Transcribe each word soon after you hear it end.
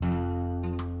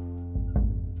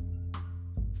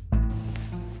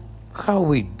How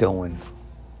we doing?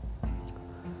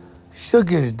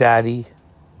 Sugar's daddy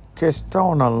just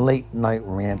throwing a late night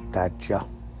rant at ya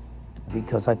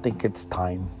because I think it's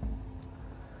time.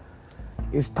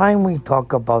 It's time we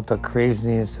talk about the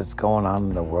craziness that's going on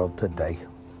in the world today.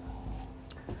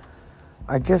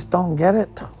 I just don't get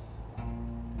it.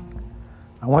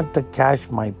 I went to cash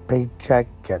my paycheck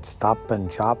at Stop and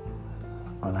Shop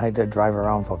and I had to drive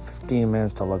around for 15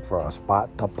 minutes to look for a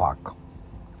spot to park.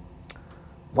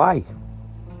 Why?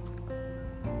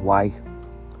 Why?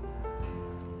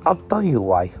 I'll tell you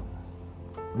why.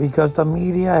 Because the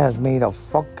media has made a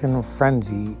fucking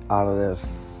frenzy out of this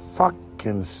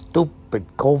fucking stupid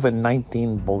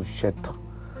COVID-19 bullshit.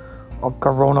 Or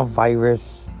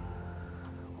coronavirus.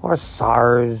 Or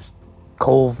SARS,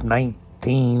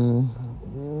 COVID-19,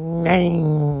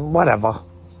 whatever.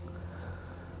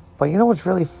 But you know what's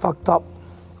really fucked up?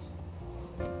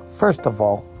 First of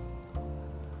all,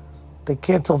 they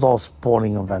canceled all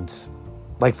sporting events.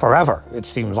 Like forever, it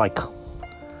seems like.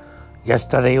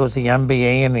 Yesterday was the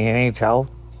NBA and the NHL.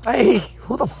 Hey,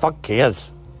 who the fuck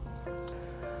cares?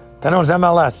 Then it was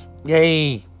MLS.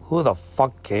 Yay, who the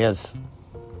fuck cares?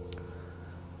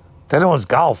 Then it was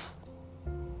golf.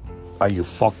 Are you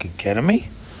fucking kidding me?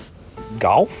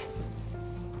 Golf?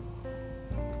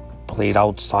 Played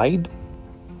outside?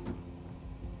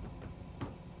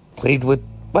 Played with...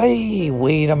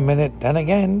 Wait a minute. Then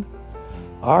again,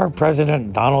 our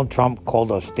President Donald Trump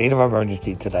called a state of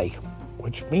emergency today,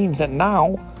 which means that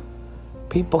now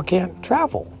people can't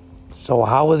travel. So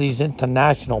how are these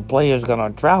international players going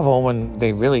to travel when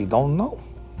they really don't know?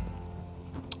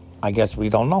 I guess we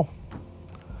don't know.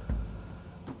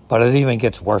 But it even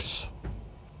gets worse.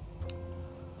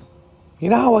 You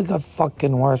know how it got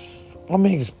fucking worse? Let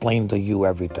me explain to you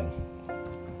everything.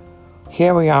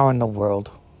 Here we are in the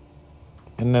world.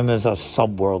 And then there's a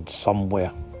subworld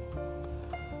somewhere.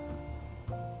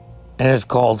 And it's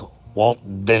called Walt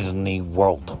Disney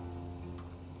World.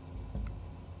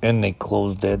 And they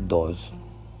closed their doors.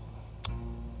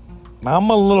 Now I'm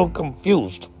a little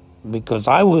confused. Because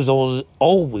I was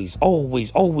always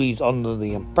under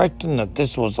the impression that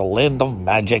this was a land of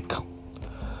magic.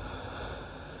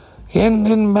 And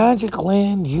in Magic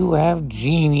Land, you have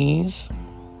genies,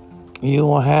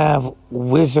 you have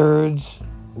wizards,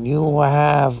 you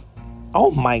have, oh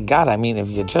my God, I mean, if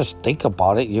you just think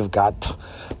about it, you've got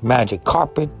magic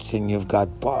carpets, and you've got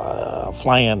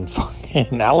flying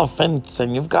fucking elephants,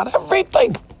 and you've got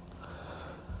everything.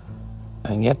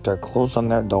 And yet they're closing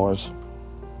their doors.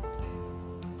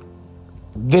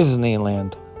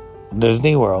 Disneyland,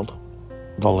 Disney World,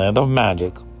 the land of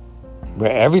magic,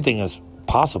 where everything is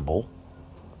possible.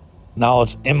 Now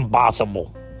it's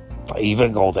impossible to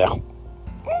even go there.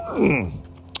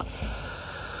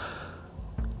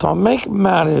 To make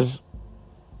matters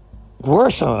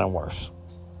worse and worse,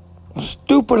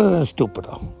 stupider than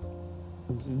stupider,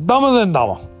 dumber than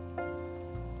dumber,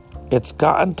 it's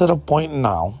gotten to the point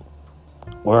now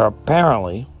where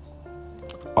apparently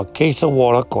a case of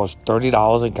water costs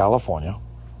 $30 in California,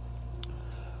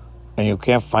 and you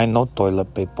can't find no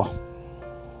toilet paper.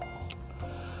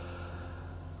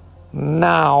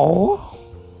 Now,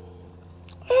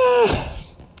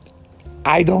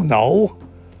 I don't know.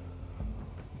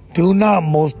 Do not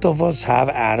most of us have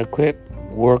adequate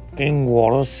working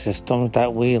water systems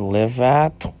that we live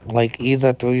at? Like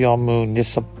either through your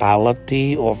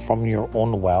municipality or from your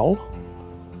own well?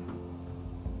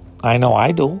 I know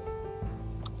I do.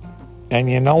 And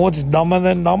you know what's dumber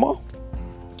than dumber?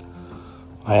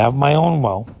 I have my own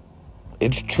well.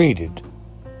 It's treated.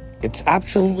 It's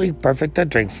absolutely perfect to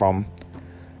drink from.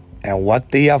 And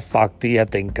what the fuck do you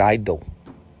think I do?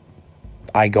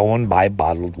 I go and buy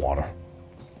bottled water.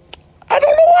 I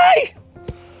don't know why.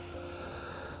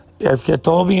 If you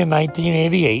told me in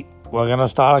 1988, we're going to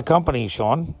start a company,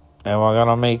 Sean, and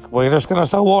we're just going to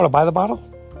sell water by the bottle,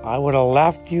 I would have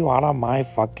laughed you out of my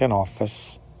fucking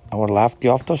office. I would have laughed you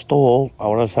off the stool. I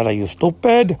would have said, are you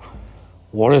stupid?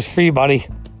 Water's free, buddy.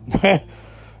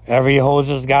 Every hose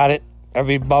has got it.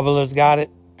 Every bubble has got it.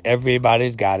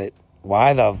 Everybody's got it.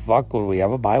 Why the fuck would we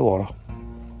ever buy water?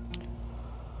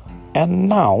 And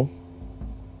now,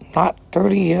 not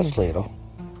 30 years later,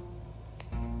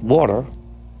 water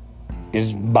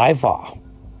is by far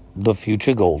the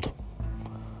future gold.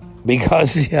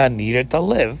 Because you need it to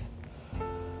live.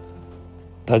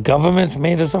 The government's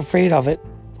made us afraid of it.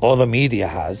 Or the media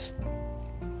has.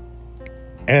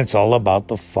 And it's all about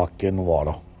the fucking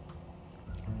water.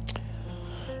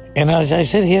 And as I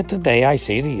sit here today, I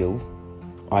say to you,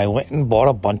 I went and bought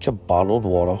a bunch of bottled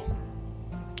water.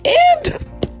 And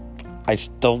I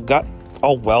still got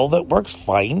a well that works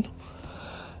fine.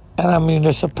 and a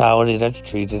municipality that's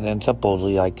treated and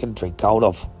supposedly I can drink out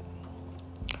of.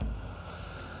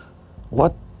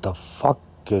 What the fuck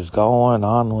is going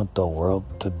on with the world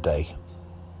today?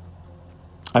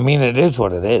 I mean, it is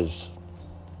what it is.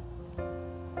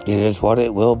 It is what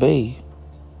it will be.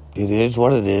 It is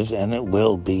what it is, and it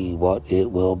will be what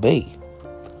it will be.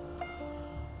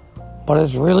 But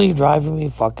it's really driving me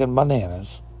fucking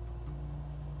bananas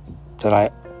that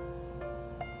I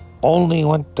only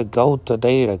went to go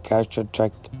today to cash a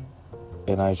check,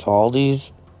 and I saw all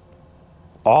these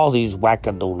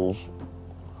wackadoodles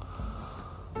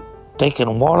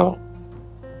taking water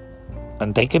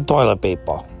and taking toilet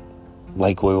paper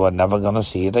like we were never gonna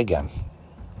see it again.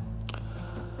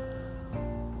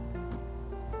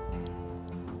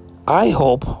 I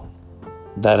hope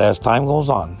that as time goes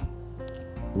on,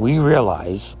 we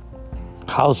realize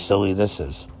how silly this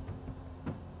is.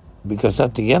 Because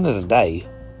at the end of the day,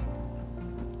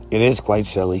 it is quite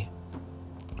silly.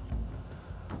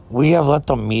 We have let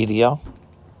the media,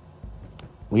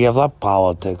 we have let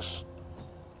politics,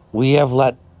 we have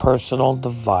let personal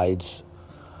divides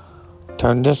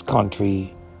turn this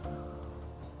country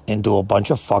into a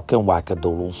bunch of fucking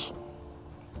wackadoodles.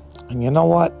 And you know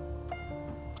what?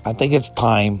 I think it's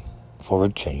time for a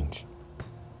change.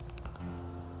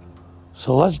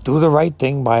 So let's do the right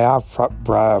thing by our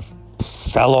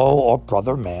fellow or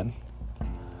brother man.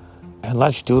 And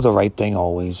let's do the right thing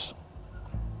always.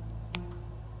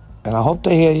 And I hope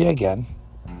to hear you again.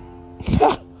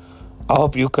 I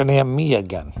hope you can hear me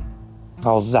again.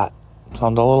 How's that?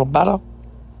 Sound a little better?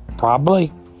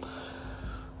 Probably.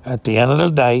 At the end of the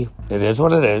day, it is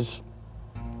what it is.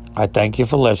 I thank you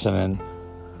for listening.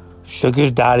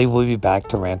 Sugar's daddy will be back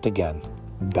to rant again.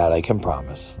 That I can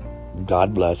promise.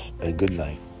 God bless and good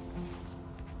night.